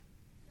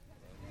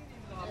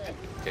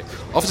Okay.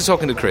 After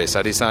talking to Chris,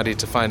 I decided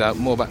to find out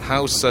more about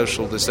how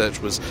social research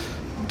was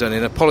done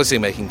in a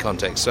policy-making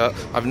context. So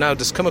I've now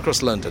just come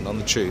across London on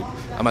the Tube.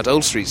 I'm at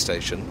Old Street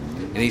Station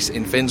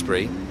in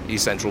Finsbury,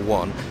 East Central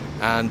 1,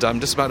 and I'm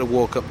just about to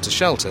walk up to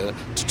Shelter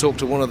to talk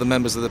to one of the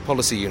members of the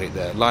policy unit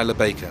there, Lila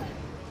Baker.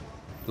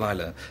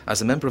 Lila,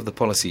 as a member of the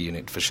policy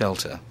unit for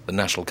Shelter, the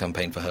National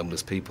Campaign for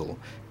Homeless People,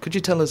 could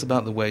you tell us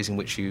about the ways in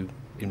which you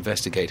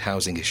investigate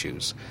housing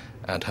issues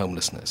and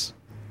homelessness?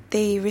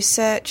 The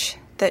research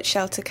that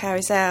Shelter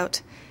carries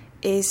out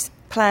is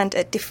planned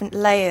at different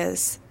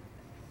layers.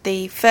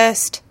 The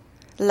first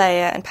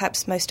layer, and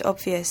perhaps most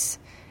obvious,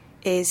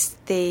 is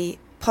the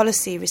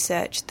policy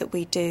research that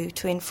we do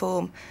to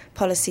inform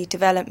policy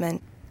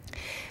development.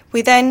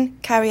 We then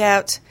carry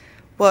out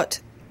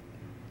what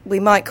we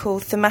might call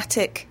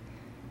thematic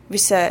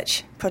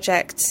research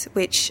projects,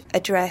 which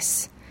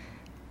address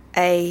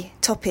a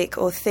topic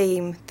or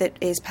theme that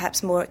is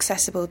perhaps more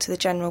accessible to the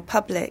general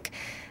public.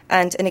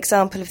 And an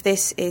example of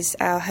this is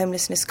our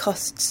homelessness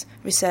costs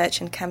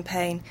research and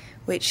campaign,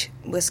 which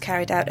was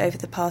carried out over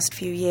the past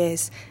few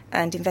years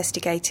and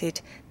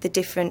investigated the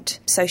different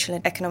social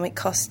and economic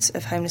costs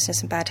of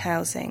homelessness and bad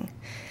housing.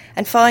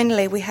 And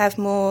finally, we have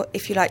more,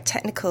 if you like,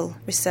 technical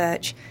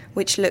research,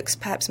 which looks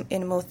perhaps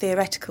in a more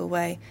theoretical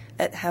way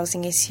at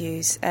housing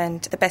issues.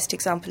 And the best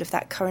example of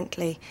that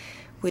currently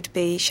would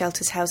be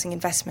Shelter's housing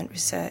investment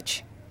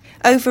research.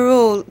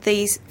 Overall,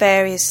 these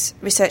various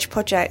research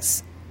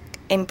projects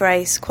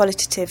embrace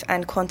qualitative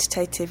and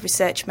quantitative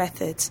research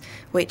methods,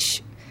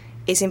 which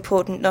is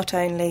important not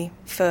only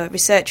for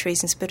research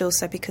reasons but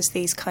also because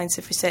these kinds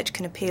of research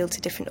can appeal to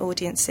different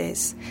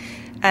audiences.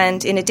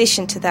 And in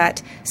addition to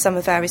that, some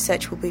of our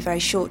research will be very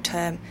short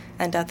term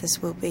and others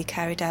will be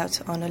carried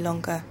out on a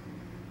longer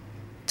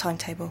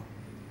timetable.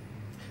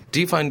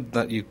 Do you find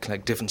that you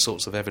collect different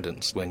sorts of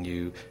evidence when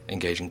you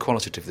engage in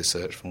qualitative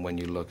research from when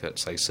you look at,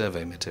 say,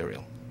 survey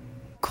material?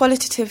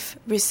 Qualitative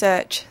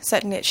research,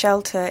 certainly at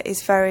Shelter,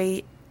 is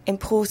very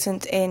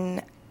important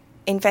in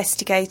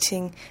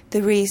investigating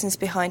the reasons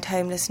behind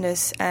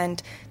homelessness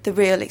and the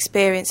real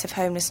experience of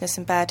homelessness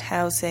and bad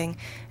housing,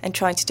 and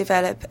trying to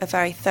develop a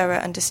very thorough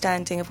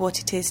understanding of what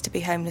it is to be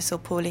homeless or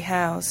poorly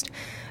housed.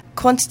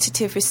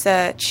 Quantitative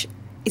research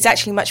is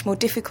actually much more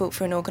difficult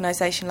for an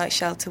organisation like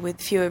Shelter with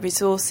fewer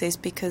resources,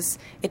 because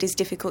it is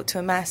difficult to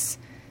amass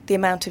the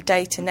amount of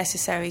data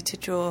necessary to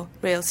draw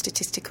real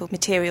statistical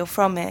material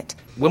from it.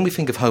 When we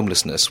think of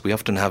homelessness, we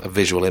often have a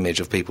visual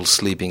image of people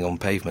sleeping on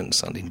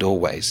pavements and in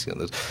doorways.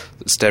 The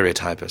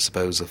stereotype, I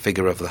suppose, the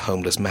figure of the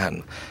homeless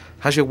man.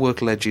 Has your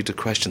work led you to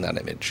question that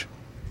image?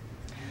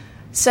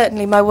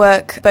 Certainly my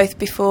work, both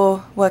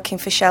before working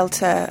for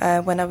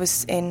Shelter, when I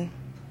was in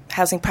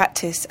housing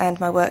practice, and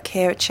my work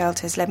here at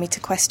Shelter, has led me to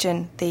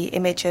question the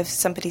image of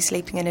somebody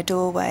sleeping in a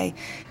doorway.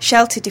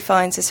 Shelter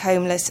defines as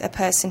homeless a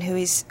person who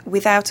is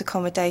without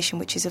accommodation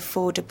which is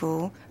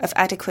affordable, of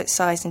adequate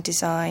size and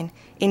design,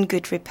 in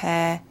good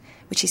repair,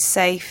 which is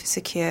safe,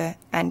 secure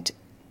and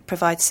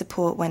provides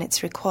support when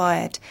it's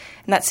required.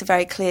 And that's a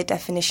very clear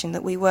definition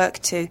that we work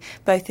to,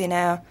 both in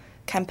our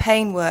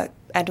campaign work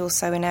and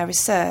also in our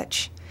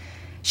research.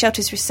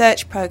 Shelter's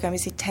research programme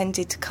is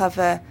intended to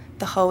cover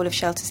the whole of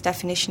Shelter's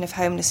definition of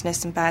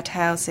homelessness and bad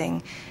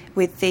housing,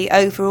 with the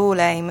overall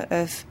aim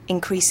of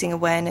increasing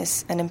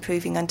awareness and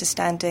improving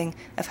understanding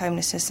of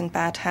homelessness and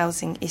bad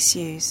housing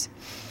issues.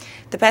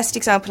 The best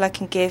example I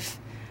can give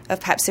of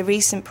perhaps a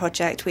recent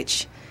project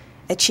which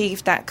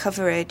achieved that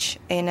coverage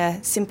in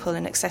a simple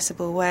and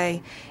accessible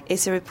way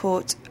is a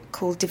report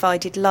called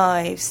Divided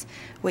Lives,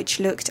 which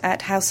looked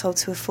at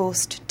households who are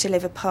forced to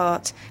live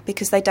apart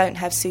because they don't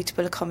have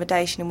suitable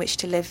accommodation in which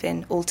to live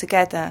in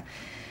altogether.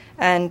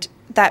 And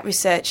that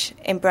research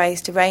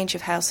embraced a range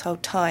of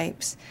household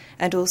types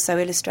and also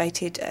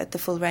illustrated the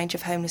full range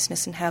of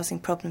homelessness and housing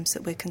problems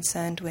that we're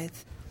concerned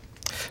with.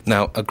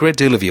 Now, a great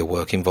deal of your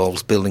work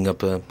involves building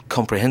up a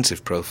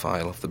comprehensive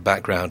profile of the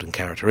background and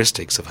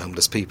characteristics of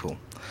homeless people.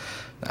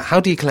 Now, how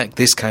do you collect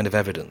this kind of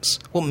evidence?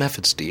 What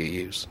methods do you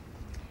use?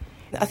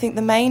 I think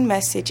the main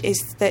message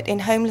is that in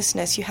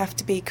homelessness you have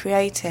to be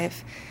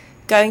creative.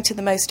 Going to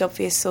the most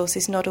obvious source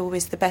is not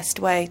always the best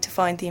way to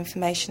find the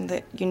information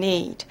that you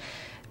need,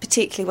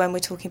 particularly when we're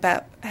talking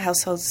about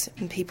households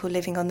and people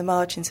living on the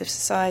margins of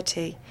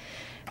society.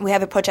 We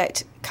have a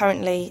project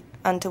currently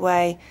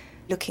underway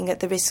looking at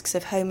the risks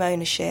of home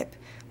ownership,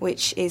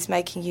 which is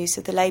making use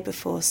of the labour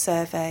force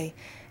survey.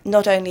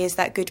 Not only is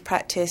that good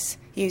practice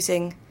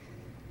using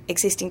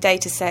existing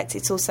data sets,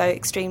 it's also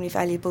extremely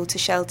valuable to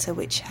Shelter,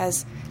 which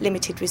has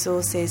limited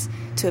resources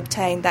to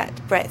obtain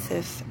that breadth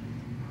of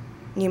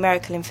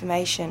numerical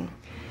information.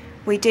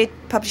 We did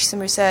publish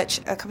some research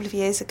a couple of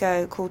years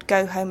ago called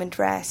Go Home and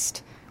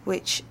Rest,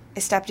 which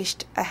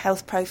established a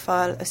health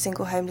profile of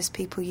single homeless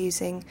people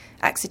using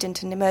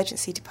accident and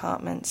emergency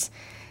departments.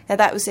 Now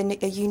that was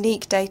a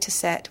unique data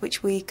set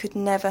which we could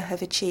never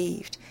have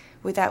achieved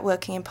without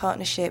working in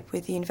partnership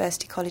with the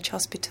University College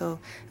Hospital.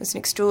 It was an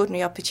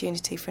extraordinary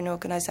opportunity for an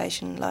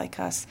organisation like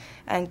us,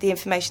 and the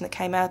information that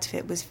came out of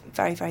it was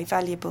very, very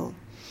valuable.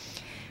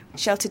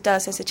 Shelter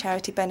does, as a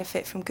charity,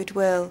 benefit from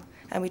goodwill,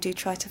 and we do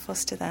try to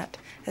foster that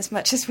as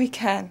much as we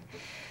can.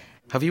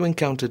 Have you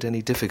encountered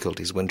any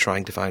difficulties when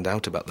trying to find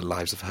out about the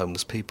lives of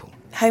homeless people?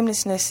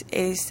 Homelessness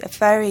is a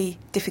very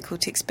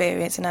difficult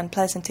experience, an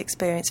unpleasant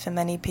experience for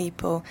many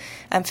people,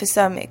 and for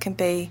some it can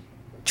be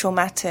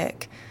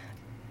traumatic.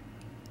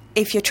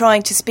 If you're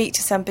trying to speak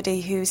to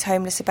somebody who's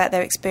homeless about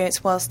their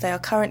experience whilst they are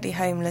currently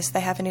homeless,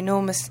 they have an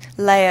enormous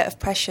layer of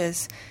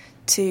pressures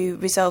to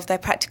resolve their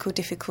practical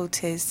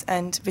difficulties,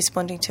 and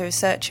responding to a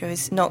researcher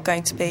is not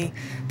going to be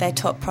their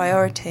top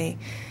priority.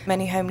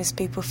 Many homeless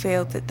people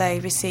feel that they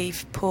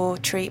receive poor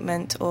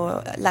treatment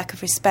or lack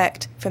of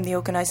respect from the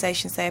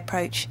organisations they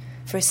approach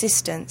for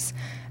assistance,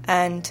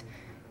 and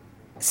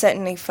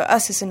certainly for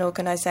us as an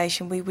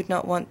organisation we would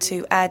not want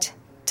to add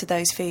to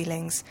those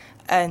feelings,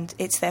 and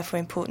it's therefore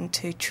important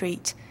to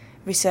treat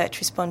research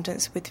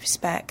respondents with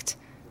respect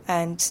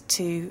and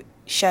to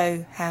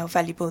show how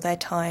valuable their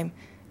time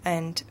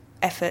and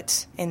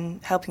efforts in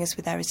helping us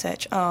with our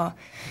research are.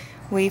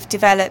 We've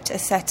developed a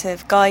set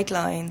of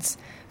guidelines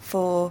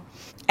for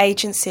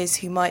agencies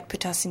who might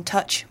put us in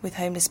touch with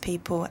homeless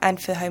people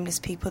and for homeless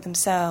people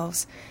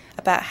themselves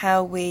about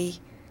how we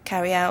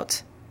carry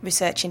out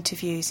research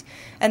interviews.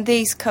 And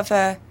these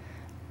cover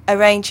a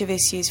range of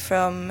issues,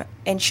 from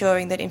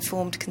ensuring that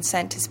informed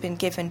consent has been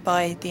given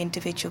by the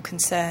individual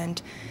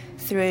concerned,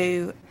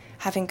 through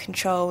having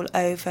control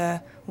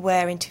over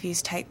where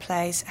interviews take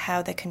place,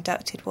 how they're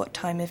conducted, what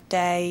time of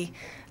day,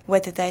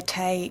 whether they're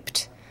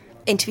taped.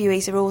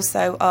 Interviewees are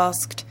also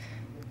asked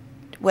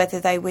whether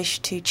they wish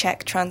to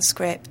check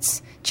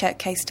transcripts, check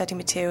case study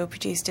material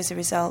produced as a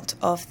result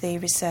of the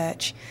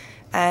research.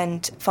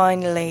 And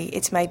finally,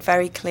 it's made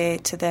very clear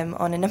to them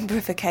on a number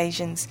of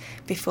occasions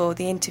before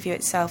the interview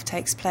itself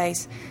takes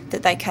place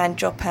that they can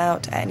drop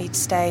out at any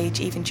stage,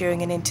 even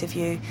during an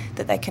interview,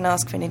 that they can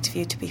ask for an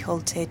interview to be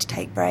halted,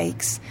 take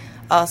breaks,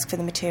 ask for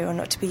the material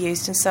not to be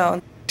used, and so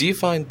on. Do you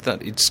find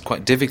that it's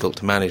quite difficult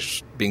to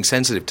manage being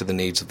sensitive to the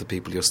needs of the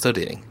people you're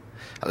studying,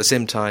 at the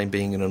same time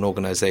being in an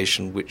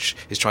organisation which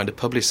is trying to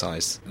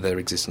publicise their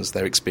existence,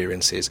 their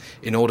experiences,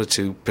 in order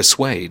to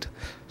persuade,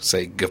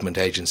 say, government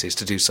agencies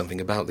to do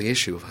something about the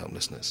issue of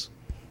homelessness?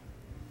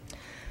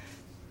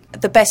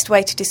 The best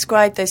way to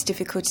describe those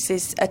difficulties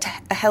is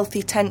a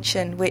healthy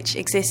tension which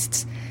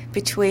exists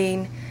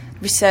between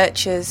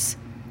researchers,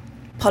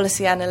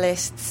 policy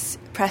analysts,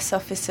 press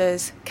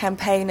officers,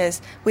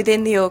 campaigners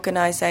within the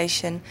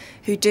organisation,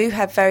 who do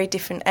have very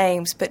different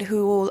aims but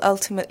who all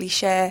ultimately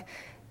share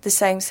the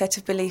same set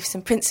of beliefs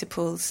and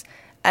principles.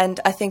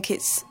 And I think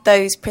it's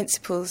those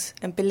principles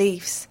and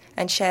beliefs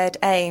and shared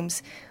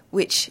aims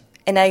which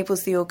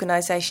enables the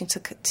organisation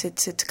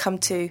to come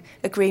to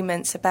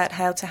agreements about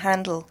how to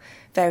handle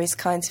various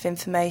kinds of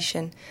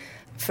information.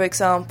 For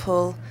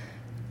example,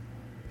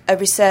 a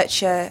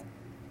researcher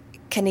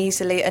can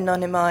easily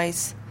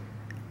anonymise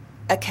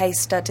a case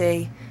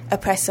study. A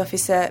press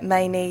officer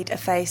may need a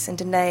face and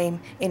a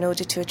name in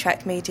order to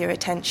attract media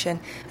attention,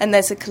 and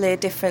there's a clear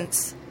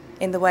difference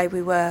in the way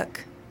we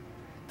work.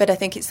 But I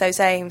think it's those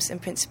aims and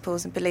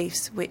principles and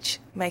beliefs which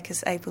make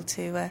us able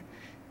to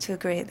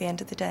agree at the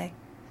end of the day.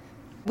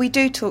 We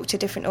do talk to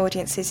different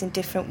audiences in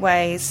different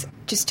ways.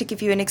 Just to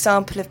give you an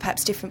example of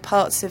perhaps different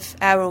parts of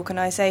our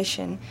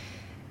organisation,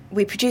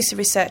 we produce a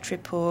research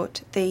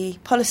report. The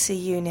policy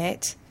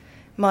unit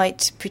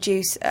might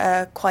produce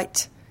a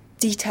quite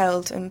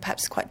detailed and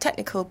perhaps quite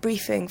technical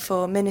briefing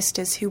for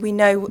ministers who we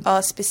know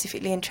are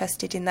specifically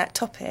interested in that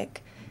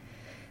topic.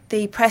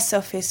 The press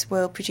office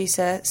will produce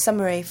a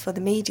summary for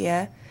the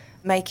media,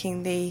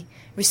 making the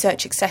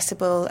research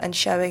accessible and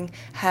showing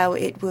how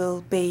it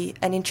will be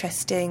an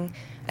interesting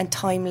and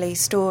timely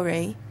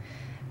story.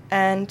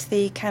 And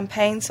the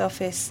campaigns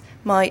office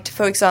might,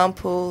 for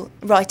example,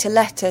 write a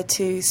letter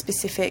to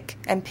specific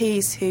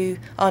MPs who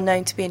are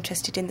known to be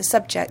interested in the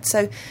subject.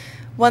 So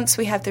once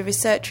we have the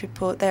research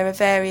report, there are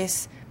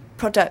various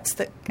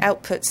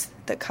outputs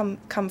that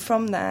come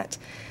from that.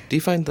 Do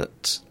you find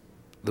that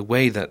the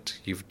way that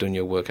you've done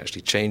your work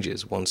actually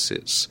changes once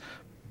it's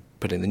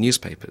put in the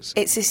newspapers?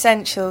 It's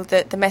essential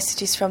that the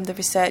messages from the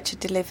research are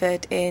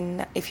delivered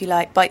in, if you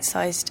like,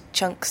 bite-sized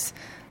chunks.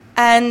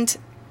 And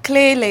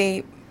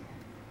clearly,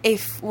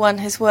 if one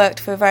has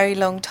worked for a very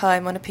long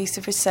time on a piece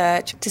of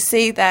research, to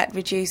see that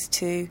reduced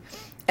to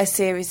a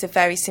series of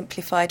very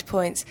simplified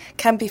points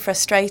can be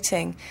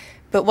frustrating.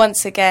 But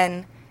once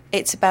again,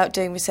 it's about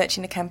doing research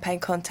in a campaign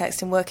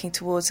context and working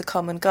towards a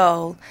common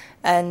goal.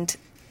 And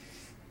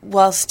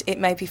whilst it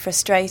may be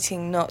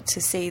frustrating not to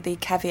see the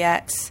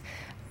caveats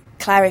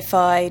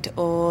clarified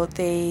or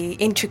the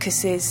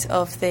intricacies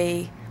of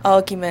the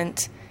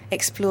argument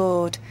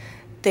explored,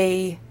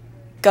 the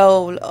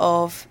goal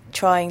of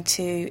trying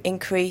to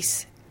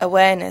increase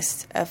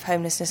awareness of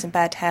homelessness and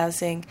bad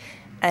housing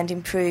and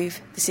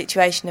improve the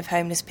situation of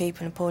homeless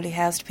people and poorly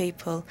housed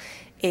people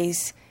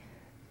is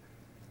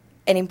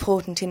an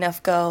important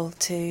enough goal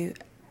to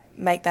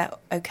make that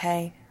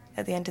okay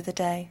at the end of the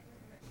day.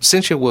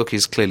 Since your work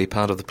is clearly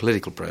part of the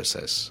political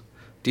process,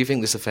 do you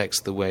think this affects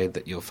the way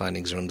that your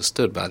findings are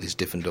understood by these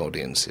different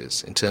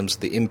audiences in terms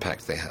of the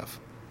impact they have?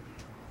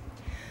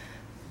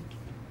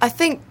 I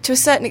think to a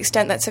certain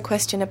extent that's a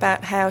question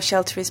about how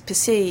shelter is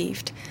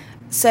perceived.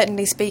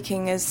 Certainly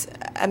speaking as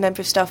a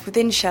member of staff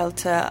within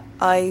shelter,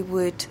 I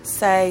would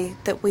say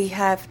that we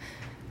have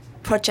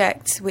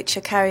projects which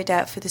are carried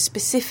out for the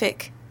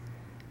specific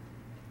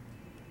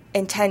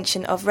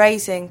intention of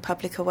raising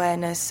public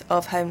awareness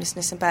of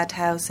homelessness and bad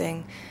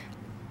housing,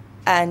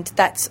 and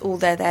that's all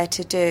they're there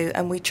to do.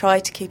 And we try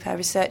to keep our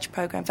research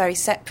programme very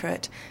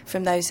separate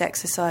from those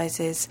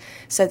exercises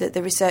so that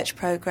the research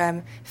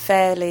programme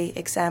fairly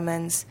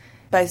examines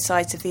both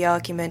sides of the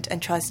argument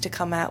and tries to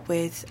come out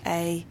with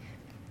a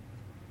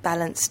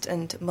balanced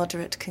and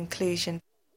moderate conclusion.